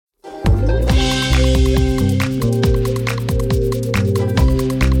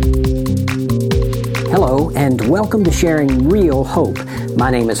and welcome to Sharing Real Hope.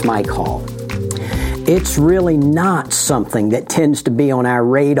 My name is Mike Hall. It's really not something that tends to be on our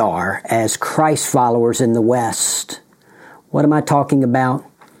radar as Christ followers in the West. What am I talking about?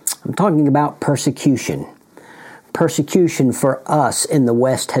 I'm talking about persecution. Persecution for us in the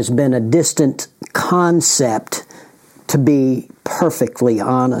West has been a distant concept, to be perfectly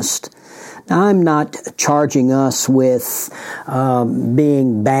honest. Now, I'm not charging us with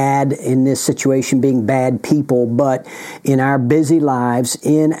being bad in this situation, being bad people, but in our busy lives,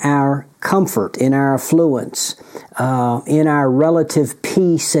 in our comfort, in our affluence, in our relative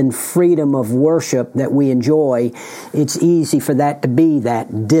peace and freedom of worship that we enjoy, it's easy for that to be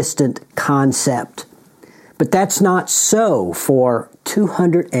that distant concept. But that's not so for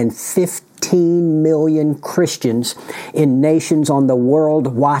 215 million Christians in nations on the World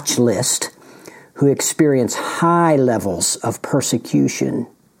Watch List who experience high levels of persecution.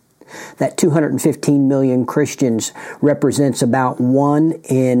 That 215 million Christians represents about 1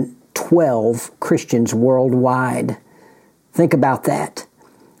 in 12 Christians worldwide. Think about that.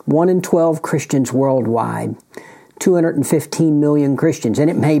 1 in 12 Christians worldwide. 215 million Christians, and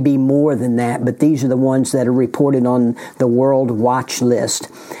it may be more than that, but these are the ones that are reported on the World Watch List.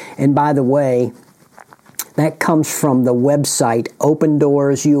 And by the way, that comes from the website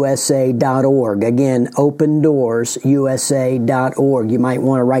opendoorsusa.org. Again, opendoorsusa.org. You might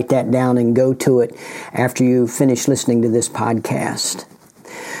want to write that down and go to it after you finish listening to this podcast.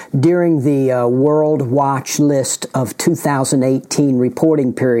 During the World Watch List of 2018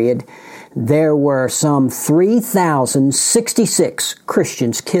 reporting period, there were some 3,066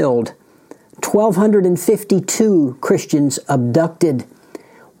 Christians killed, 1,252 Christians abducted,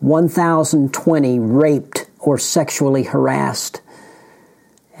 1,020 raped or sexually harassed.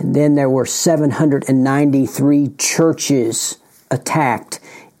 And then there were 793 churches attacked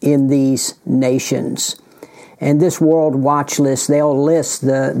in these nations. And this World Watch List, they'll list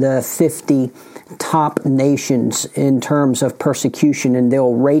the 50 top nations in terms of persecution, and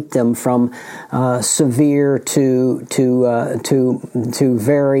they'll rate them from severe to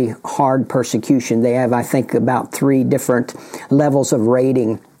very hard persecution. They have, I think, about 3 different levels of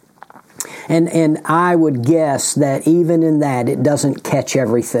rating. And I would guess that even in that, it doesn't catch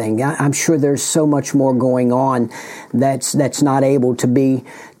everything. I'm sure there's so much more going on that's not able to be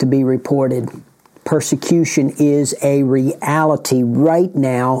reported. Persecution is a reality right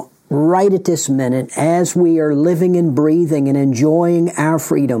now, right at this minute, as we are living and breathing and enjoying our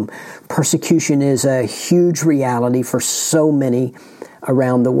freedom. Persecution is a huge reality for so many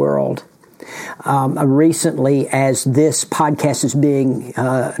around the world. Recently, as this podcast is being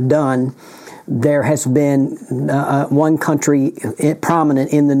done, there has been one country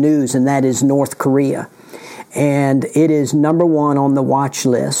prominent in the news, and that is North Korea. And it is number 1 on the watch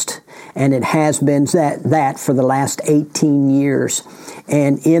list, and it has been that for the last 18 years.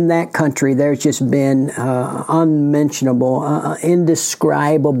 And in that country, there's just been unmentionable,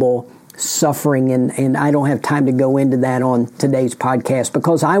 indescribable suffering, and I don't have time to go into that on today's podcast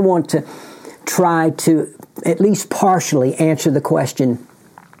because I want to try to at least partially answer the question,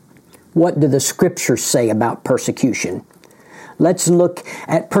 what do the Scriptures say about persecution? Let's look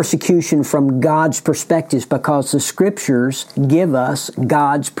at persecution from God's perspective because the Scriptures give us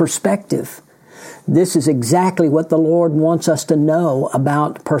God's perspective. This is exactly what the Lord wants us to know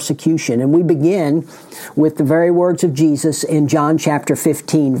about persecution. And we begin with the very words of Jesus in John chapter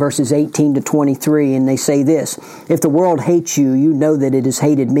 15, verses 18 to 23, and they say this, "If the world hates you, you know that it has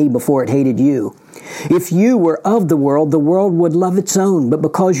hated me before it hated you. If you were of the world would love its own. But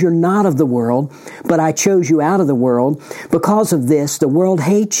because you're not of the world, but I chose you out of the world, because of this, the world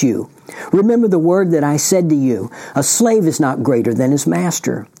hates you. Remember the word that I said to you, a slave is not greater than his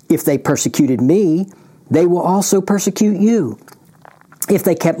master. If they persecuted me, they will also persecute you. If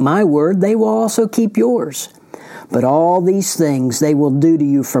they kept my word, they will also keep yours. But all these things they will do to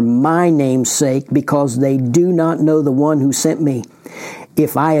you for my name's sake, because they do not know the one who sent me.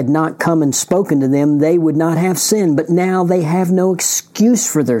 If I had not come and spoken to them, they would not have sin, but now they have no excuse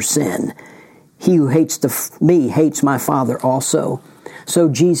for their sin. He who hates me hates my Father also." So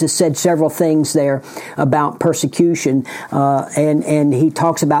Jesus said several things there about persecution, and he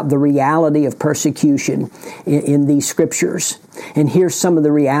talks about the reality of persecution in these Scriptures. And here's some of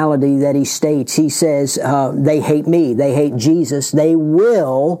the reality that he states. He says, they hate me, they hate Jesus, they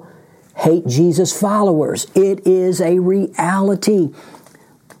will hate Jesus' followers. It is a reality.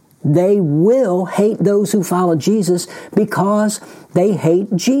 They will hate those who follow Jesus because they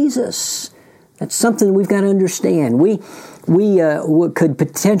hate Jesus. That's something we've got to understand. we could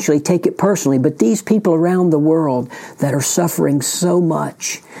potentially take it personally, but these people around the world that are suffering so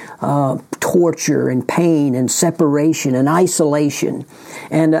much torture and pain and separation and isolation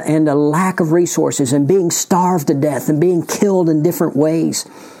and a lack of resources and being starved to death and being killed in different ways,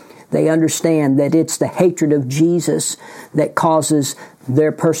 they understand that it's the hatred of Jesus that causes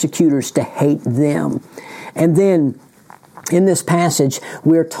their persecutors to hate them. And then in this passage,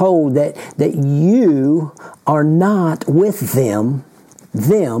 we're told that you are not with them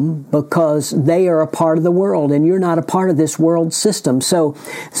because they are a part of the world and you're not a part of this world system. So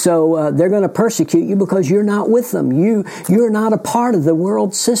they're going to persecute you because you're not with them. You're not a part of the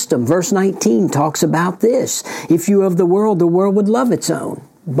world system. Verse 19 talks about this. If you of the world would love its own.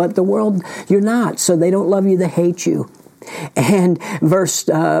 But the world, you're not. So they don't love you, they hate you. And verse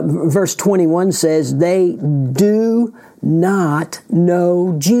 21 says, they do not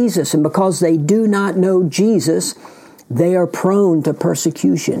know Jesus. And because they do not know Jesus, they are prone to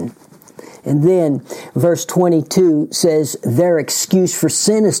persecution. And then verse 22 says their excuse for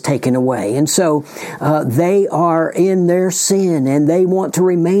sin is taken away. And so they are in their sin and they want to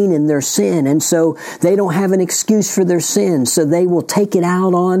remain in their sin. And so they don't have an excuse for their sin. So they will take it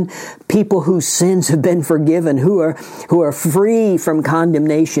out on people whose sins have been forgiven, who are free from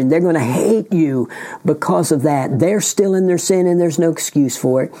condemnation. They're going to hate you because of that. They're still in their sin and there's no excuse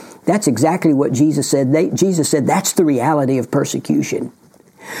for it. That's exactly what Jesus said. Jesus said that's the reality of persecution.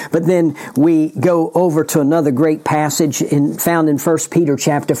 But then we go over to another great passage found in 1 Peter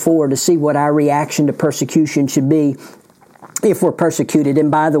chapter 4 to see what our reaction to persecution should be if we're persecuted.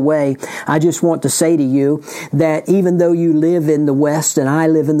 And by the way, I just want to say to you that even though you live in the West and I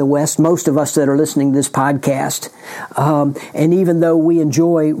live in the West, most of us that are listening to this podcast, and even though we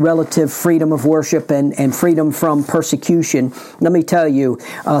enjoy relative freedom of worship and freedom from persecution, let me tell you,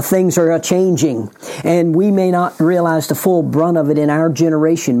 things are changing. And we may not realize the full brunt of it in our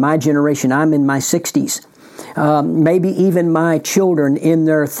generation. My generation, I'm in my 60s. Maybe even my children in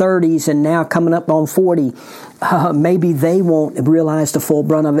their 30s and now coming up on 40, maybe they won't realize the full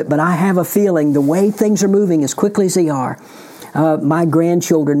brunt of it. But I have a feeling the way things are moving as quickly as they are, my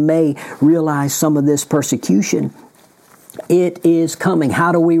grandchildren may realize some of this persecution. It is coming.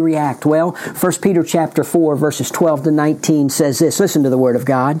 How do we react? Well, 1 Peter chapter 4, verses 12 to 19 says this. Listen to the word of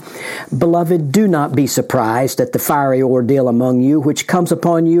God. Beloved, do not be surprised at the fiery ordeal among you, which comes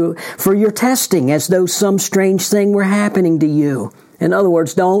upon you for your testing, as though some strange thing were happening to you. In other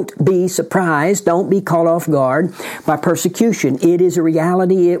words, don't be surprised. Don't be caught off guard by persecution. It is a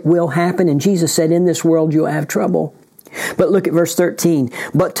reality. It will happen. And Jesus said, in this world, you'll have trouble. But look at verse 13.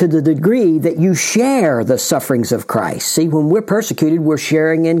 But to the degree that you share the sufferings of Christ. See, when we're persecuted, we're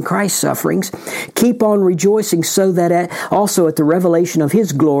sharing in Christ's sufferings. Keep on rejoicing so that also at the revelation of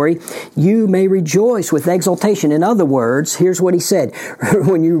His glory, you may rejoice with exultation. In other words, here's what He said.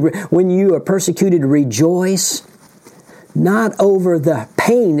 When you are persecuted, rejoice not over the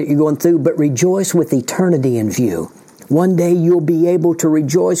pain that you're going through, but rejoice with eternity in view. One day you'll be able to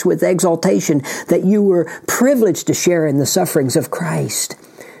rejoice with exultation that you were privileged to share in the sufferings of Christ.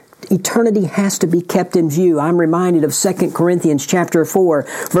 Eternity has to be kept in view. I'm reminded of 2 Corinthians chapter 4,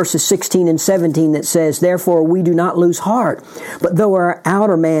 verses 16 and 17 that says, therefore we do not lose heart, but though our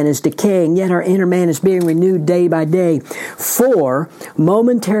outer man is decaying, yet our inner man is being renewed day by day. For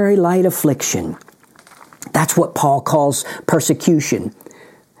momentary light affliction. That's what Paul calls persecution.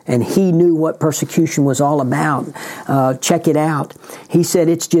 And he knew what persecution was all about. Check it out. He said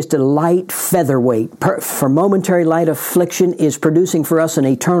it's just a light featherweight. For momentary light affliction is producing for us an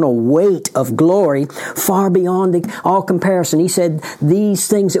eternal weight of glory far beyond all comparison. He said these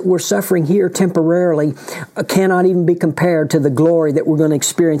things that we're suffering here temporarily cannot even be compared to the glory that we're going to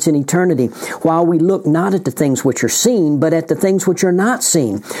experience in eternity. While we look not at the things which are seen, but at the things which are not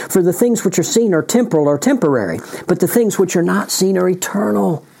seen. For the things which are seen are temporal or temporary, but the things which are not seen are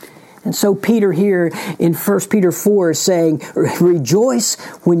eternal. And so Peter here in 1 Peter 4 is saying, rejoice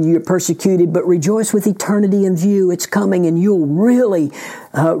when you're persecuted, but rejoice with eternity in view. It's coming and you'll really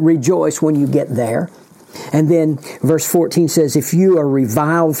rejoice when you get there. And then verse 14 says, if you are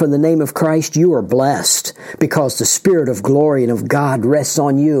reviled for the name of Christ, you are blessed because the Spirit of glory and of God rests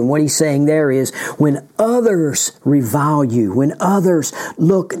on you. And what he's saying there is when others revile you, when others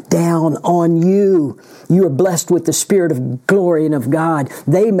look down on you, you are blessed with the Spirit of glory and of God.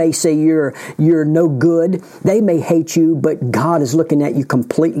 They may say you're no good. They may hate you, but God is looking at you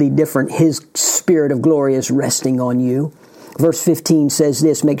completely different. His Spirit of glory is resting on you. Verse 15 says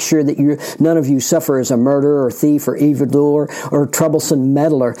this, make sure that none of you suffer as a murderer or thief or evildoer or troublesome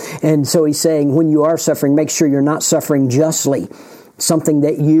meddler. And so he's saying when you are suffering, make sure you're not suffering justly. something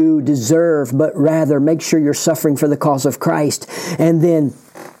that you deserve, but rather make sure you're suffering for the cause of Christ. And then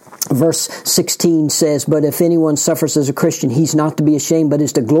verse 16 says, but if anyone suffers as a Christian, he's not to be ashamed, but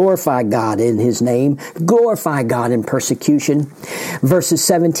is to glorify God in his name. Glorify God in persecution. Verses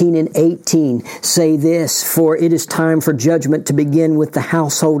 17 and 18 say this, for it is time for judgment to begin with the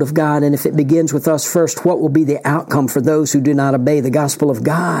household of God. And if it begins with us first, what will be the outcome for those who do not obey the gospel of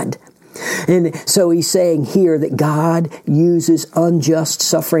God? And so he's saying here that God uses unjust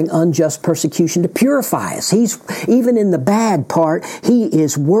suffering, unjust persecution to purify us. He's, even in the bad part, He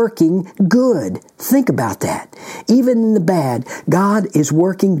is working good. Think about that. Even in the bad, God is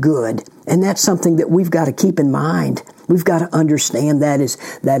working good. And that's something that we've got to keep in mind. We've got to understand that is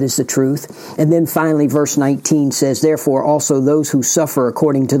the truth. And then finally, verse 19 says, therefore also those who suffer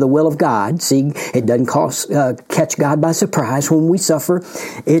according to the will of God. See, it doesn't catch God by surprise when we suffer.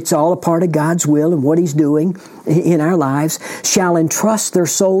 It's all a part of God's will and what He's doing in our lives, shall entrust their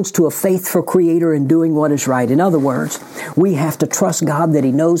souls to a faithful Creator in doing what is right. In other words, we have to trust God that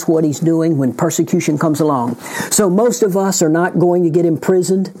He knows what He's doing when persecution comes along. So most of us are not going to get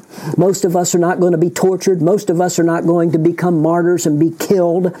imprisoned. Most of us are not going to be tortured. Most of us are not going to become martyrs and be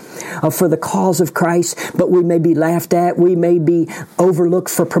killed for the cause of Christ, but we may be laughed at. We may be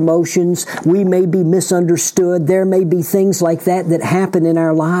overlooked for promotions. We may be misunderstood. There may be things like that happen in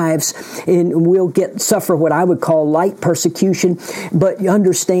our lives, and we'll suffer what I would call light persecution, but you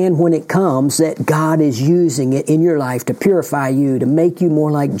understand when it comes that God is using it in your life to purify you, to make you more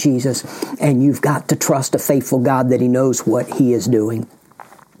like Jesus, and you've got to trust a faithful God that He knows what He is doing.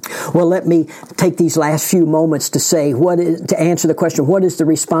 Well, let me take these last few moments to say to answer the question, what is the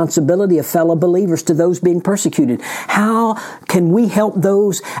responsibility of fellow believers to those being persecuted? How can we help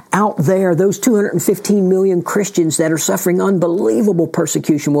those out there, those 215 million Christians that are suffering unbelievable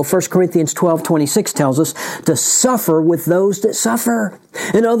persecution? Well, 1 Corinthians 12:26 tells us to suffer with those that suffer.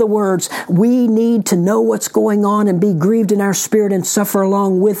 In other words, we need to know what's going on and be grieved in our spirit and suffer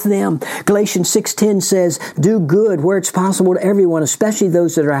along with them. Galatians 6:10 says, do good where it's possible to everyone, especially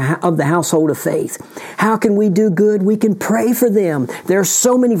those that are of the household of faith. How can we do good? We can pray for them. There are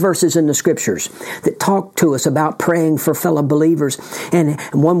so many verses in the Scriptures that talk to us about praying for fellow believers. And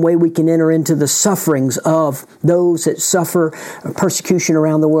one way we can enter into the sufferings of those that suffer persecution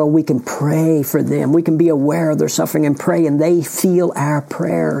around the world, we can pray for them. We can be aware of their suffering and pray, and they feel our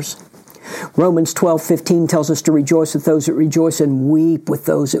prayers. Romans 12:15 tells us to rejoice with those that rejoice and weep with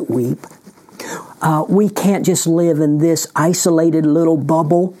those that weep. We can't just live in this isolated little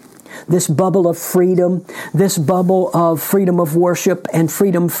bubble, this bubble of freedom, this bubble of freedom of worship and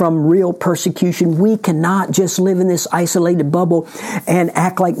freedom from real persecution. We cannot just live in this isolated bubble and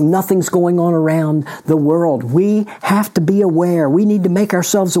act like nothing's going on around the world. We have to be aware. We need to make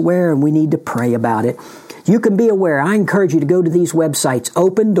ourselves aware, and we need to pray about it. You can be aware. I encourage you to go to these websites,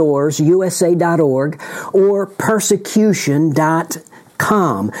 opendoorsusa.org or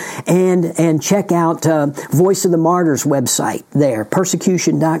persecution.com. And check out Voice of the Martyrs website there,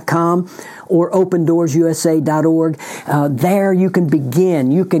 persecution.com or opendoorsusa.org. There you can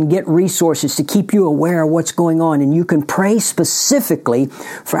begin. You can get resources to keep you aware of what's going on, and you can pray specifically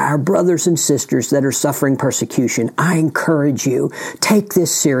for our brothers and sisters that are suffering persecution. I encourage you, take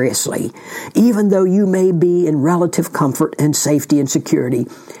this seriously. Even though you may be in relative comfort and safety and security,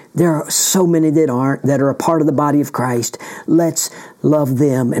 there are so many that aren't, that are a part of the body of Christ. Let's love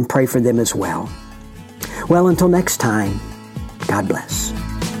them and pray for them as well. Well, until next time, God bless.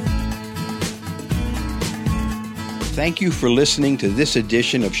 Thank you for listening to this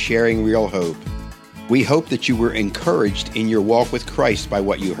edition of Sharing Real Hope. We hope that you were encouraged in your walk with Christ by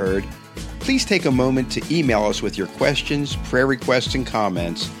what you heard. Please take a moment to email us with your questions, prayer requests, and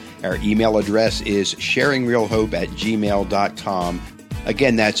comments. Our email address is sharingrealhope@gmail.com.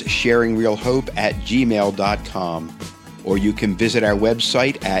 Again, that's sharingrealhope@gmail.com. Or you can visit our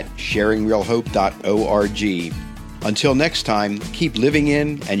website at sharingrealhope.org. Until next time, keep living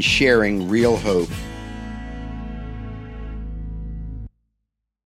in and sharing real hope.